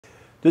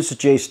This is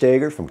Jay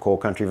Stager from Coal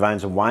Country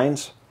Vines and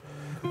Wines.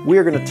 We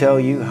are going to tell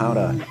you how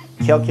to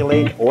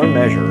calculate or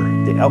measure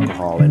the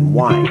alcohol in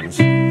wines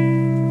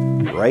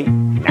right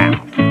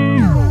now.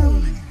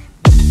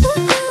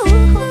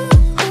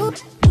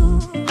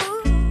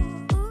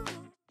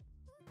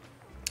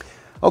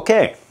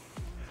 Okay,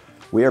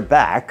 we are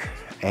back,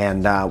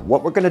 and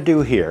what we're going to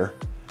do here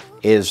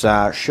is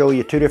show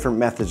you two different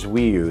methods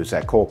we use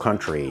at Coal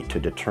Country to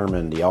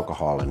determine the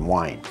alcohol in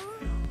wine.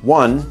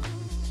 One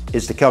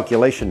is the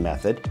calculation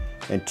method,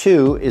 and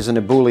two is an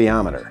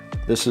Bulliometer.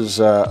 This is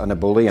an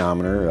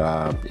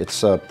Bulliometer.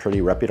 It's a pretty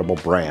reputable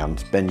brand.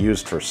 It's been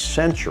used for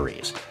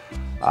centuries.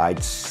 I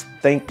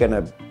think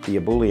the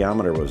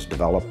Bulliometer was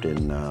developed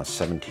in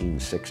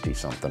 1760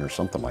 something or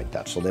something like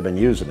that, so they've been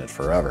using it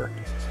forever.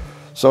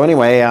 So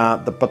anyway,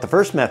 but the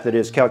first method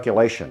is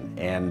calculation,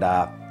 and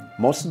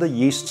most of the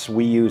yeasts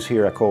we use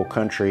here at Coal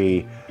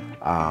Country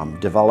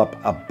develop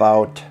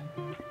about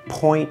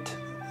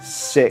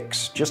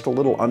 0.6, just a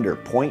little under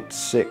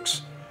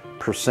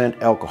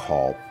 0.6%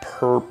 alcohol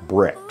per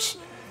brix.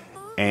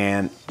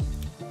 And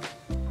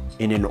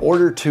in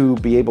order to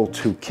be able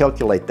to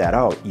calculate that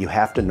out, you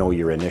have to know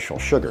your initial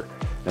sugar.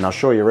 And I'll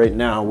show you right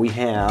now, we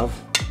have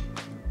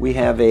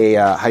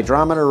a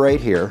hydrometer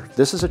right here.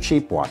 This is a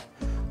cheap one.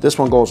 This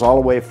one goes all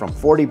the way from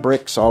 40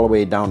 brix all the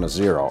way down to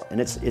 0. And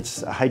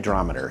it's a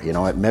hydrometer, you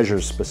know, it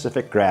measures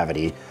specific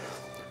gravity.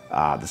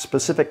 The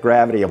specific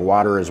gravity of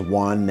water is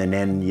 1, and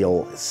then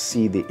you'll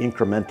see the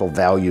incremental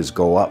values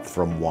go up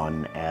from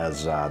 1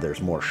 as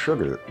there's more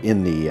sugar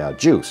in the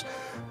juice.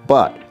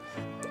 But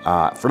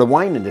for the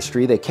wine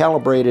industry, they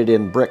calibrate it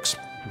in brix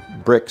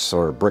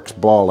or brix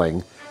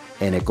balling,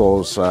 and it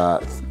goes,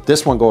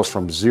 this one goes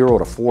from 0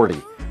 to 40,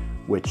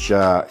 which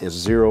is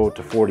 0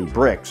 to 40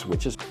 brix,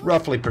 which is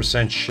roughly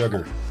 %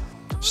 sugar.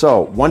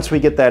 So once we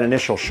get that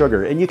initial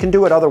sugar, and you can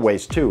do it other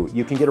ways too.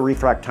 You can get a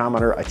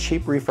refractometer, a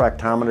cheap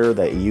refractometer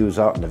that you use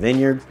out in the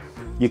vineyard.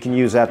 You can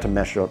use that to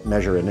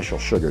measure initial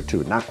sugar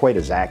too. Not quite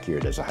as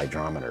accurate as a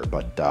hydrometer,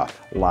 but a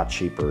lot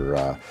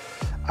cheaper.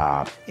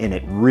 And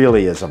it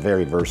really is a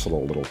very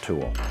versatile little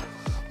tool.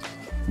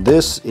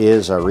 This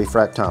is a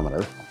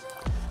refractometer.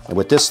 And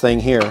with this thing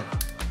here,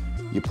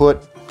 you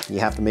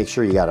have to make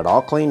sure you got it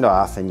all cleaned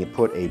off, and you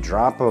put a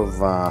drop of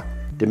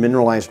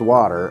demineralized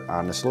water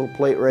on this little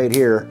plate right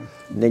here,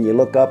 and then you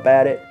look up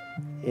at it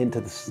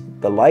into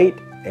the light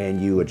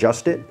and you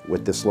adjust it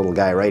with this little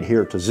guy right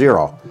here to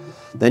 0.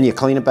 Then you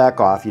clean it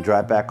back off, you dry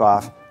it back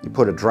off, you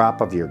put a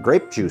drop of your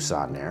grape juice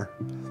on there,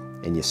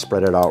 and you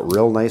spread it out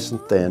real nice and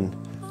thin,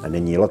 and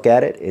then you look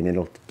at it and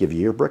it'll give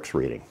you your brix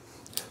reading.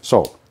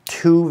 So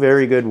two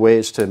very good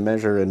ways to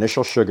measure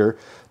initial sugar,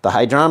 the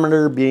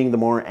hydrometer being the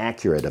more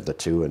accurate of the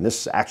two, and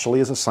this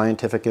actually is a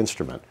scientific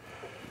instrument.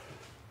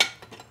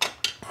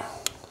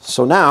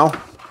 So now,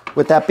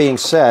 with that being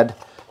said,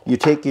 you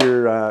take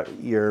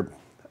your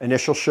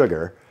initial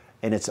sugar,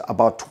 and it's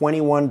about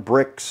 21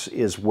 brix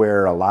is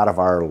where a lot of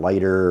our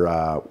lighter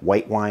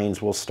white wines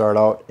will start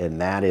out,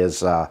 and that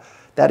is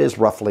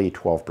roughly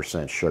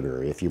 12%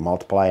 sugar. If you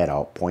multiply it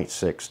out,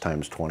 0.6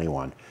 times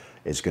 21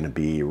 is going to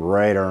be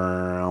right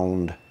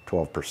around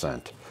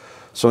 12%.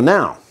 So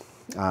now,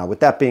 with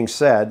that being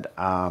said,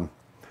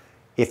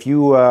 if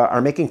you are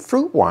making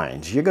fruit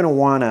wines, you're going to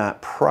want to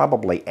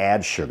probably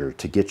add sugar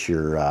to get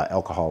your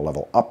alcohol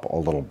level up a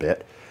little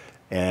bit.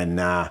 And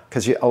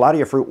because a lot of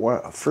your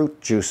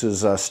fruit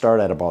juices start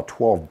at about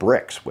 12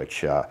 brix,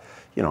 which,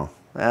 you know,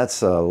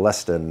 that's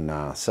less than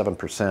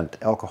 7%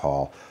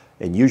 alcohol.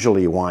 And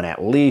usually you want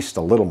at least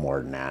a little more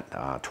than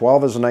that.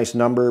 12 is a nice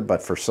number,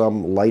 but for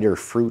some lighter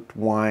fruit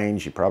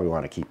wines, you probably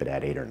want to keep it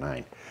at 8 or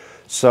 9.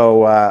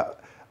 So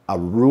a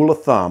rule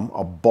of thumb,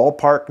 a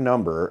ballpark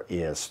number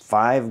is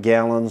 5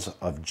 gallons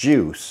of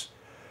juice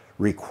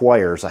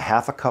requires a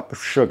half a cup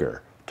of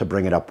sugar to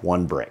bring it up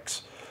 1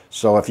 brix.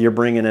 So if you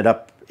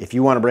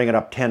want to bring it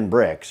up 10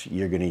 brix,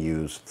 you're going to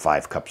use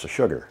 5 cups of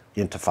sugar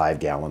into 5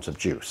 gallons of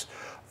juice.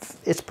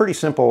 It's pretty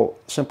simple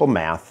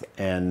math,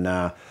 and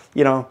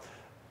you know,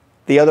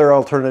 the other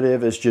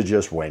alternative is to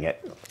just wing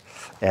it.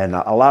 And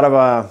a lot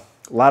of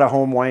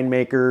home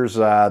winemakers,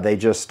 they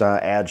just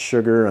add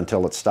sugar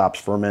until it stops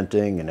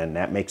fermenting, and then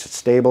that makes it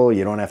stable.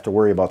 You don't have to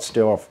worry about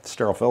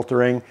sterile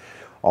filtering.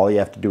 All you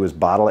have to do is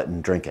bottle it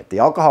and drink it. The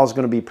alcohol is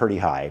going to be pretty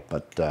high,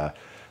 but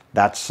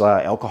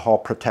alcohol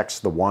protects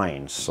the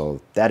wines, so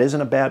that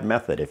isn't a bad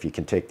method if you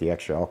can take the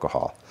extra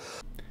alcohol.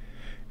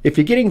 If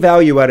you're getting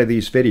value out of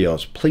these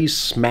videos, please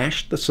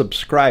smash the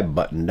subscribe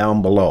button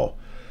down below.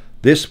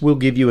 This will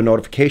give you a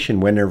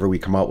notification whenever we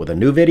come out with a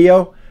new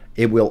video.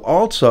 It will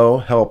also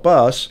help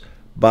us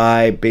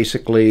by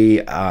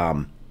basically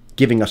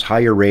giving us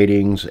higher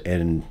ratings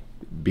and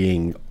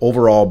being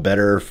overall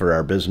better for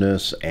our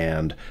business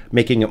and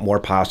making it more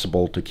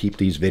possible to keep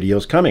these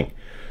videos coming.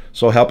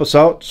 So help us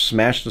out,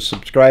 smash the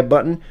subscribe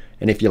button,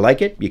 and if you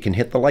like it, you can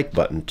hit the like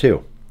button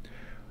too.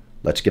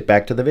 Let's get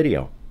back to the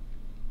video.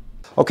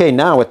 Okay,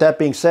 now with that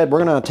being said,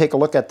 we're going to take a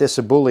look at this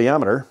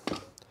Bulliometer.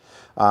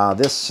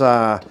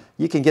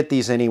 You can get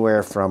these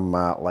anywhere from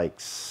like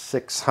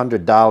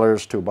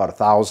 $600 to about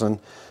 $1,000.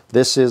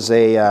 This is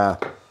a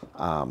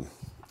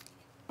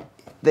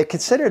They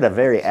consider it a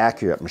very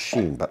accurate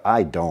machine, but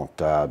I don't,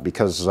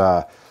 because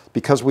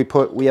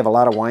we have a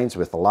lot of wines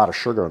with a lot of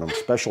sugar in them,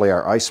 especially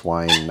our ice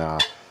wine.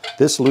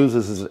 This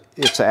loses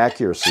its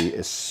accuracy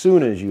as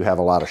soon as you have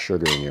a lot of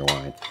sugar in your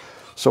wine.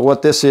 So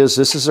what this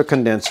is a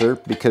condenser,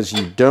 because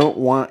you don't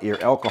want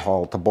your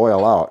alcohol to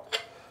boil out.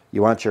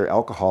 You want your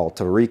alcohol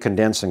to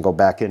recondense and go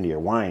back into your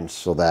wine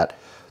so that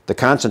the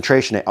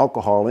concentration of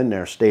alcohol in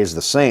there stays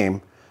the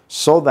same,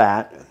 so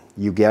that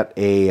you get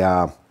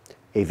a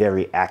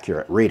very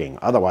accurate reading.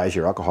 Otherwise,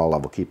 your alcohol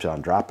level keeps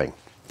on dropping.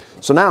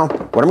 So now,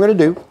 what I'm going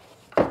to do,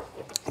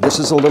 this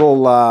is a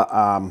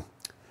little,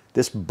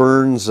 this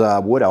burns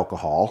wood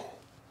alcohol.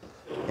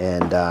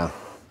 And the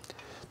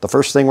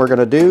first thing we're going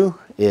to do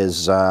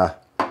is we're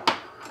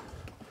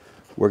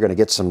going to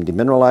get some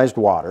demineralized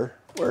water.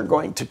 We're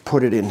going to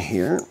put it in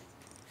here.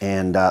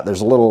 And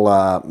there's a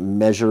little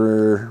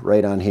measure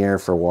right on here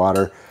for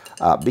water.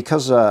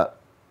 Because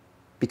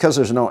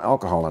there's no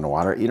alcohol in the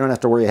water, you don't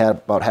have to worry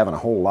about having a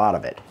whole lot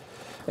of it.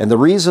 And the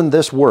reason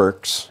this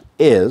works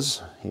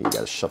is, you got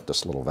to shut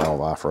this little valve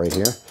off right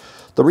here.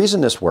 The reason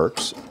this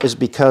works is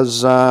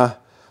because what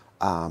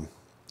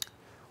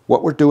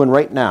we're doing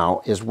right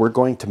now is we're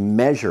going to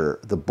measure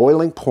the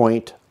boiling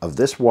point of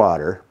this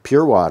water,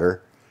 pure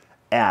water,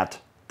 at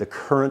the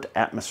current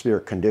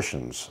atmospheric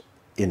conditions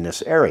in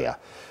this area.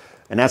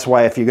 And that's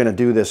why if you're going to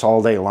do this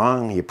all day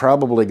long, you're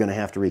probably going to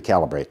have to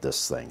recalibrate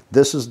this thing.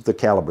 This is the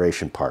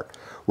calibration part.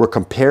 We're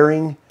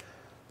comparing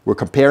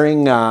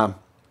the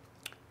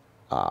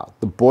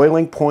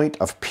boiling point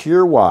of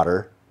pure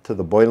water to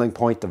the boiling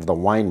point of the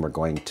wine we're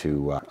going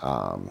to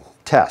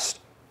test.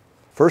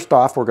 First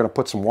off, we're going to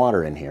put some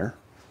water in here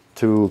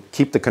to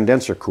keep the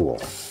condenser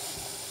cool.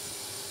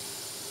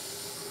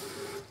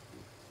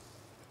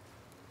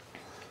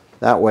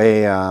 That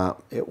way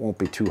it won't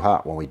be too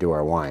hot when we do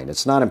our wine.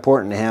 It's not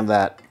important to have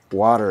that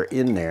water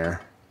in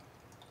there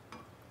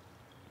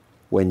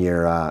when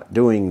you're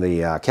doing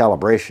the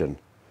calibration,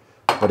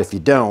 but if you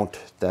don't,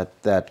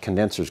 that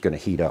condenser is going to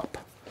heat up.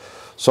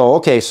 So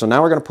okay, so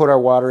now we're going to put our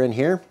water in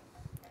here.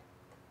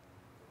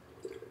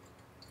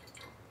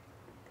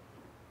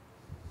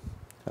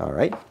 All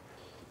right,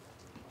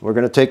 we're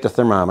going to take the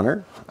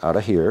thermometer out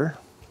of here.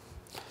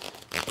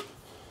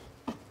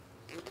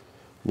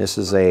 This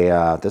is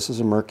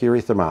a mercury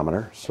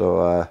thermometer,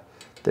 so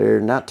they're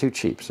not too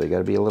cheap, so you got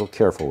to be a little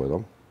careful with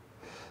them.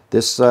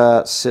 This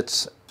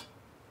sits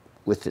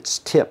with its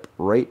tip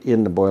right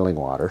in the boiling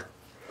water.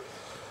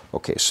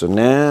 Okay, so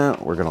now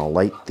we're going to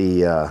light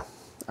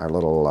our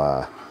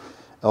little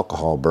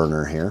alcohol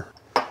burner here.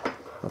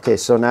 Okay,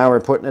 so now we're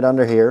putting it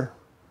under here,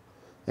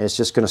 and it's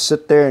just going to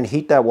sit there and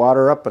heat that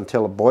water up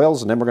until it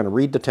boils, and then we're going to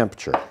read the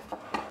temperature.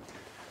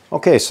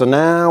 Okay, so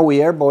now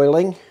we are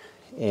boiling.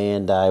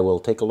 And I will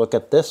take a look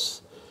at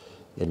this,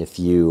 and if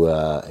you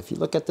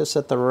look at this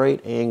at the right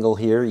angle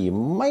here, you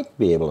might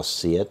be able to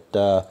see it.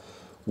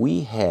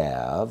 We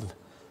have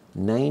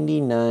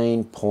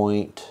 99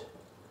 point,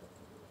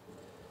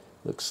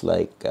 looks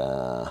like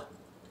 99.7.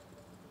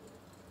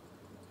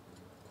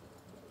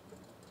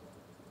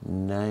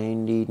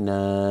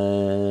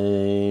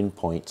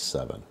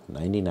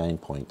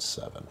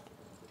 99.7.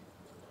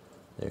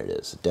 There it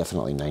is.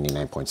 Definitely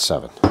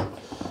 99.7.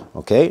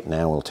 Okay,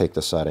 now we'll take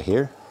this out of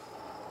here.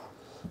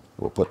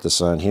 We'll put this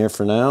on here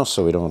for now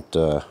so we don't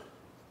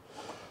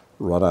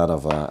run out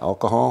of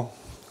alcohol.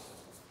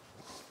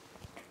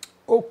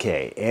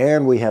 Okay,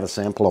 and we have a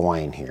sample of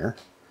wine here.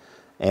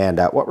 And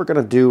what we're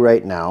going to do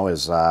right now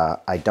is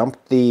I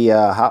dumped the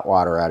hot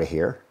water out of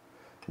here.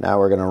 Now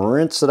we're going to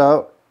rinse it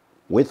out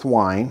with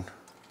wine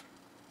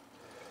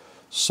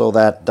so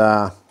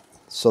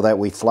that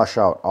we flush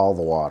out all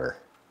the water.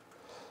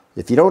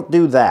 If you don't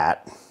do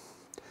that,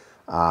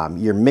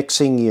 you're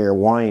mixing your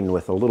wine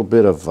with a little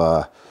bit of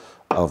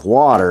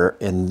water,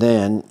 and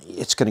then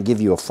it's going to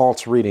give you a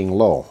false reading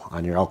low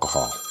on your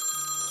alcohol.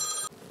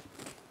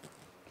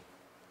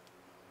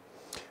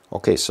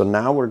 Okay, so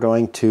now we're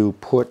going to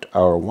put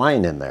our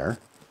wine in there,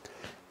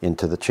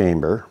 into the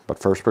chamber, but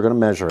first we're going to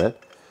measure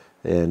it.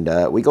 And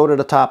we go to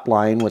the top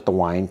line with the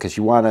wine because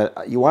you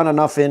want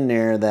enough in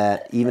there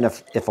that even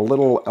if a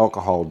little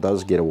alcohol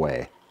does get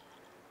away,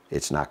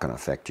 it's not going to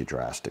affect you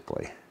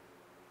drastically.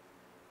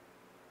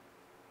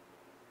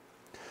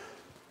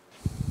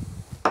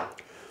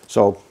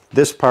 So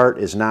this part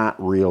is not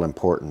real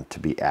important to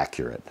be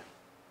accurate.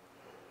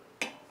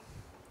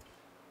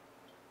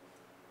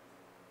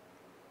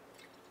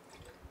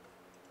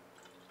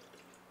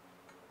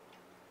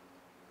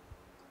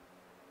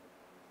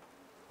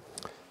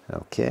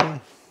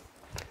 Okay,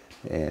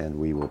 and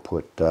we will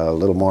put a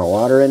little more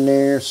water in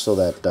there so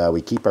that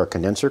we keep our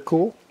condenser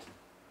cool.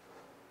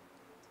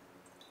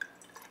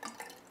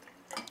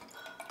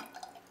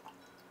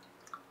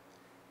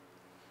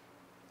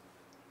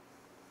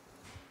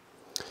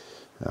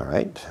 All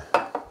right,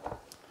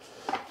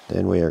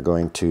 then we are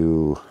going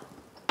to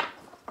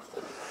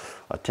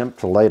attempt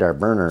to light our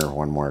burner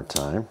one more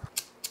time.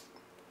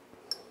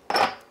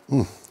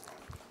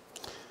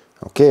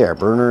 Okay, our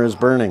burner is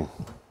burning.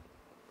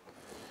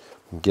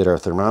 Get our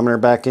thermometer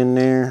back in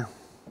there.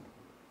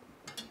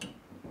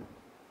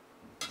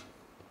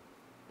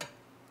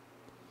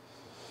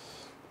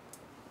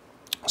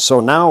 So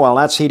now while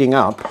that's heating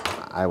up,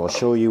 I will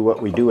show you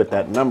what we do with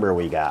that number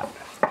we got.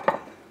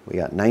 We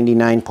got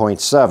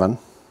 99.7.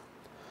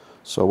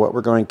 So what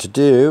we're going to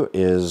do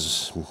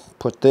is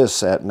put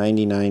this at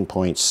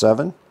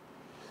 99.7.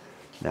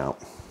 Now,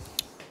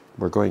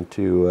 we're going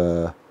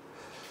to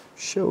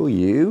show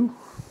you,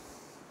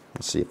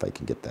 let's see if I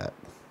can get that.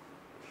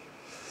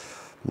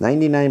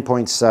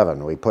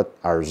 99.7, we put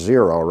our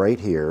 0 right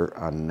here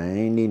on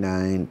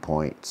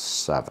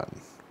 99.7.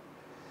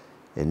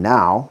 And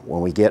now,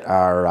 when we get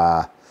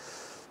our,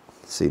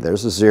 see,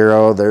 there's a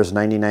 0, there's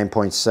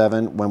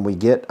 99.7. When we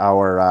get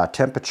our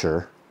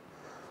temperature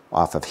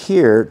off of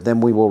here,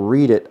 then we will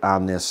read it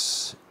on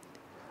this,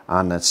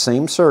 on that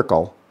same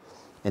circle,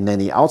 and then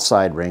the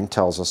outside ring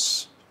tells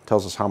us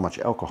how much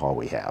alcohol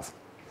we have.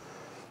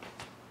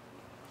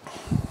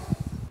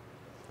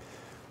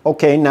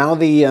 Okay, now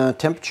the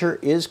temperature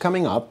is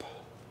coming up.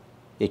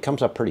 It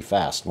comes up pretty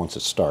fast once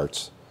it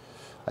starts.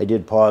 I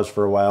did pause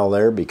for a while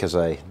there because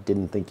I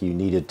didn't think you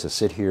needed to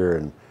sit here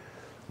and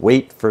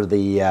wait for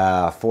the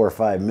 4 or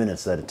 5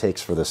 minutes that it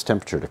takes for this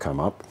temperature to come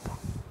up.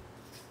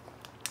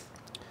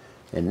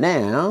 And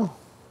now,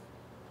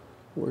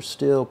 we're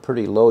still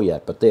pretty low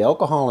yet, but the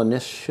alcohol in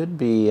this should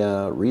be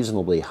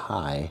reasonably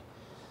high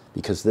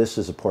because this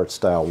is a port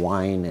style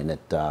wine, and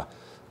it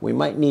we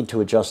might need to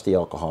adjust the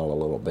alcohol a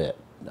little bit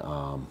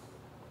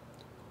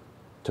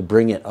to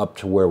bring it up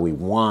to where we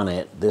want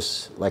it.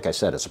 This, like I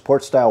said, it's a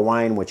port style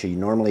wine, which you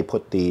normally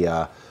put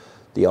the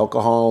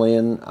alcohol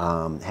in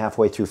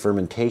halfway through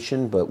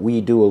fermentation, but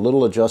we do a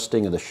little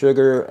adjusting of the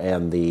sugar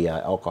and the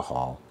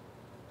alcohol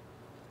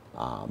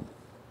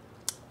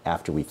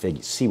after we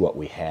see what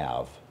we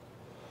have.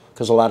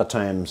 Because a lot of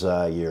times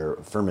your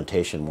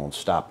fermentation won't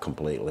stop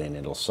completely, and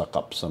it'll suck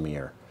up some of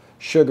your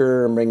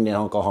sugar and bring the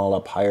alcohol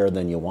up higher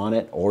than you want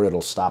it, or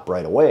it'll stop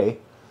right away,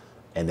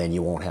 and then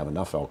you won't have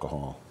enough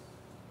alcohol.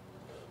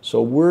 So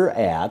we're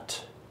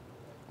at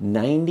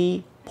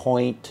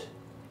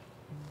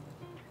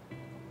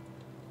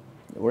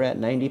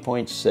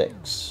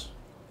 90.6.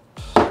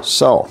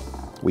 So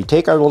we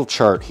take our little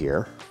chart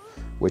here,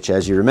 which,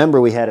 as you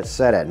remember, we had it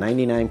set at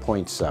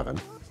 99.7.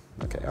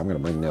 Okay, I'm going to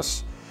bring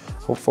this,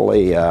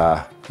 hopefully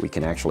we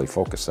can actually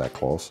focus that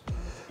close.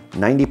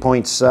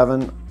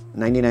 90.7,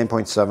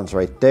 99.7 is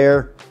right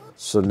there.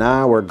 So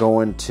now we're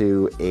going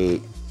to a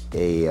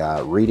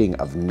reading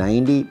of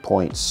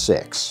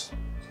 90.6,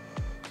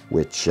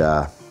 which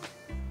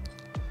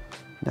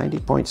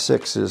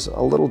 90.6 is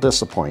a little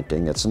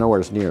disappointing. It's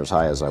nowhere near as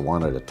high as I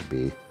wanted it to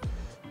be.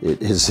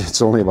 It's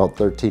only about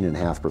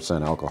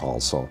 13.5% alcohol.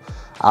 So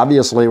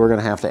obviously we're going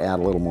to have to add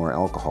a little more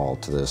alcohol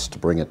to this to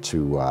bring it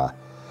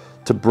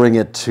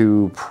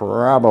to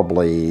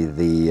probably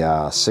the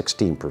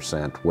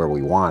 16% where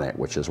we want it,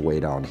 which is way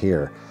down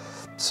here.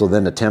 So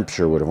then the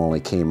temperature would have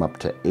only came up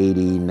to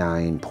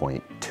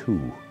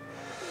 89.2.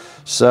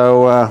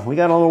 So we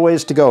got a little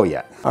ways to go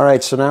yet. All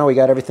right, so now we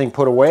got everything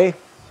put away.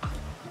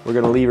 We're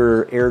going to leave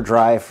her air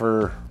dry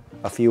for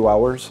a few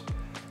hours,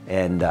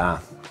 and our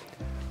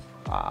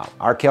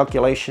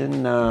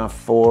calculation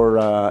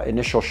for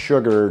initial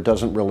sugar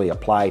doesn't really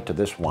apply to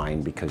this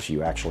wine because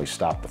you actually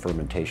stop the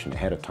fermentation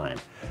ahead of time.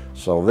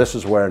 So this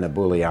is where an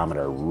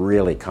Bulliometer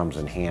really comes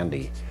in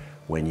handy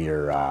when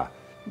you're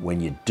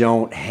when you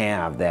don't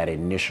have that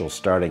initial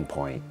starting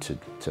point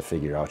to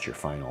figure out your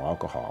final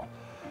alcohol.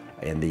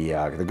 And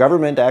the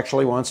government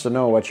actually wants to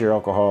know what your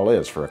alcohol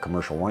is for a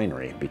commercial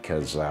winery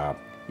because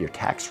your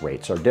tax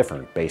rates are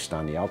different based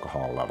on the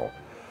alcohol level.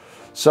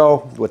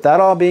 So with that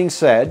all being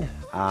said,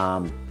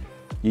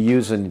 you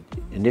use an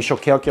initial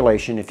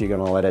calculation if you're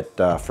going to let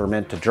it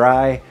ferment to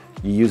dry.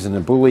 You use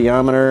an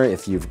Bulliometer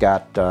if you've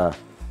got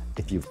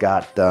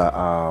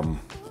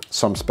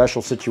some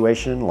special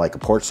situation like a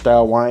port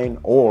style wine,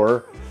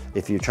 or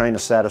if you're trying to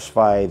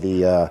satisfy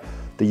the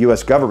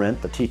U.S.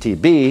 government, the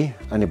TTB,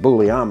 an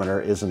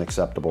Bulliometer is an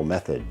acceptable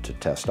method to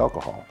test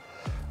alcohol.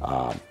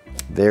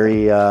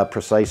 Very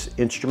precise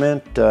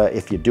instrument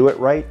if you do it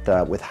right.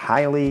 With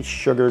highly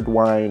sugared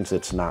wines,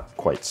 it's not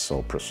quite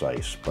so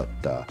precise, but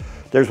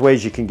there's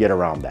ways you can get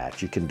around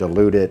that. You can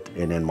dilute it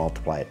and then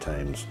multiply it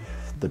times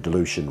the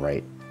dilution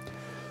rate.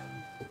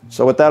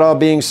 So with that all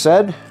being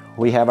said,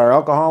 we have our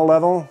alcohol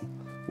level,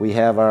 we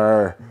have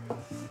our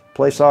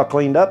place all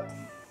cleaned up.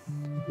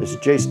 This is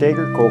Jay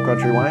Stager, Cold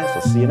Country Wines.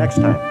 I'll see you next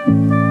time.